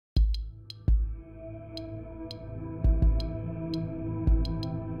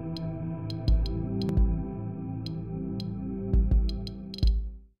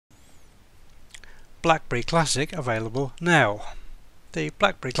BlackBerry Classic available now. The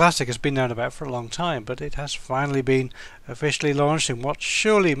BlackBerry Classic has been known about for a long time, but it has finally been officially launched in what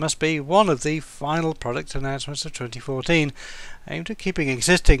surely must be one of the final product announcements of 2014, aimed at keeping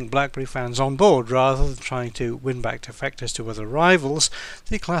existing BlackBerry fans on board rather than trying to win back defectors to other rivals.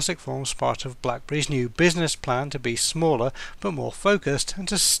 The Classic forms part of BlackBerry's new business plan to be smaller but more focused and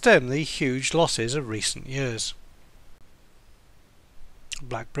to stem the huge losses of recent years.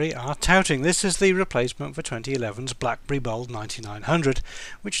 BlackBerry are touting this as the replacement for 2011's BlackBerry Bold 9900,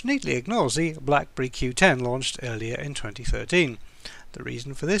 which neatly ignores the BlackBerry Q10 launched earlier in 2013. The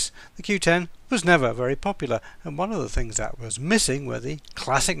reason for this? The Q10 was never very popular, and one of the things that was missing were the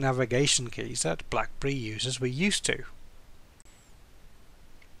classic navigation keys that BlackBerry users were used to.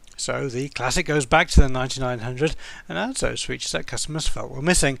 So the Classic goes back to the 9900 and adds those features that customers felt were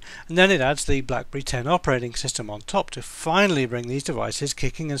missing, and then it adds the BlackBerry 10 operating system on top to finally bring these devices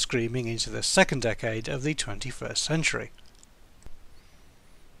kicking and screaming into the second decade of the 21st century.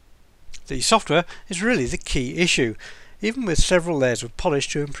 The software is really the key issue. Even with several layers of polish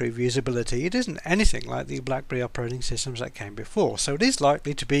to improve usability, it isn't anything like the BlackBerry operating systems that came before, so it is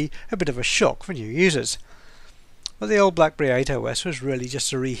likely to be a bit of a shock for new users. But the old BlackBerry 8 OS was really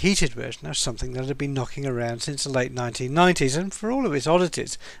just a reheated version of something that had been knocking around since the late 1990s, and for all of its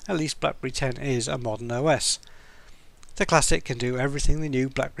oddities, at least BlackBerry 10 is a modern OS. The Classic can do everything the new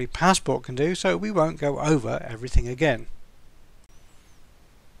BlackBerry Passport can do, so we won't go over everything again.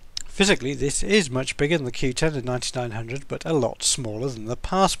 Physically, this is much bigger than the Q10 and 9900, but a lot smaller than the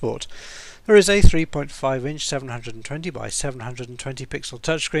Passport. There is a 3.5-inch 720 by 720 pixel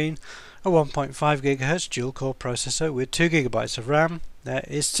touchscreen, a 1.5 GHz dual-core processor with 2 GB of RAM. There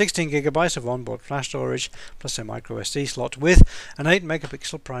is 16 GB of onboard flash storage plus a microSD slot with an 8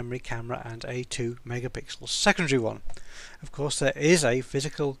 megapixel primary camera and a 2 megapixel secondary one. Of course, there is a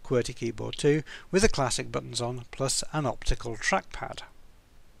physical QWERTY keyboard too, with the Classic buttons on plus an optical trackpad.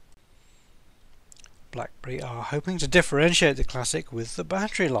 BlackBerry are hoping to differentiate the Classic with the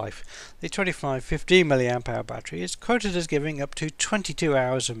battery life. The 2550 mAh battery is quoted as giving up to 22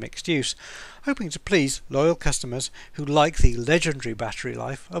 hours of mixed use, hoping to please loyal customers who like the legendary battery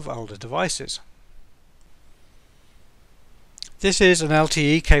life of older devices. This is an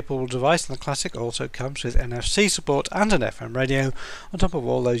LTE capable device, and the Classic also comes with NFC support and an FM radio, on top of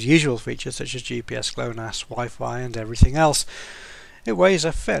all those usual features such as GPS, GLONASS, Wi-Fi and everything else. It weighs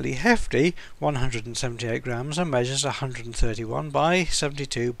a fairly hefty 178 grams and measures 131 by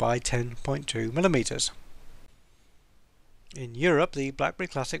 72 by 10.2 millimeters. In Europe, the BlackBerry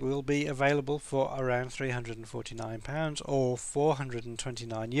Classic will be available for around £349 or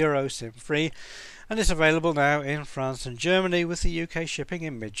 €429 SIM-free, and is available now in France and Germany, with the UK shipping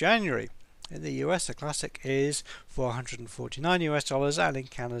in mid-January. In the US, the Classic is $449 and in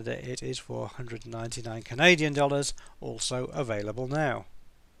Canada it is $499 Canadian, also available now.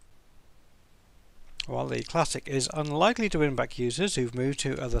 While the Classic is unlikely to win back users who've moved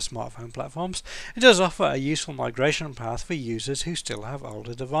to other smartphone platforms, it does offer a useful migration path for users who still have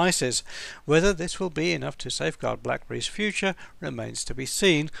older devices. Whether this will be enough to safeguard BlackBerry's future remains to be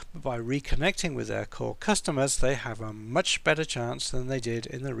seen, but by reconnecting with their core customers they have a much better chance than they did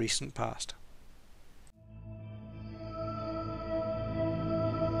in the recent past.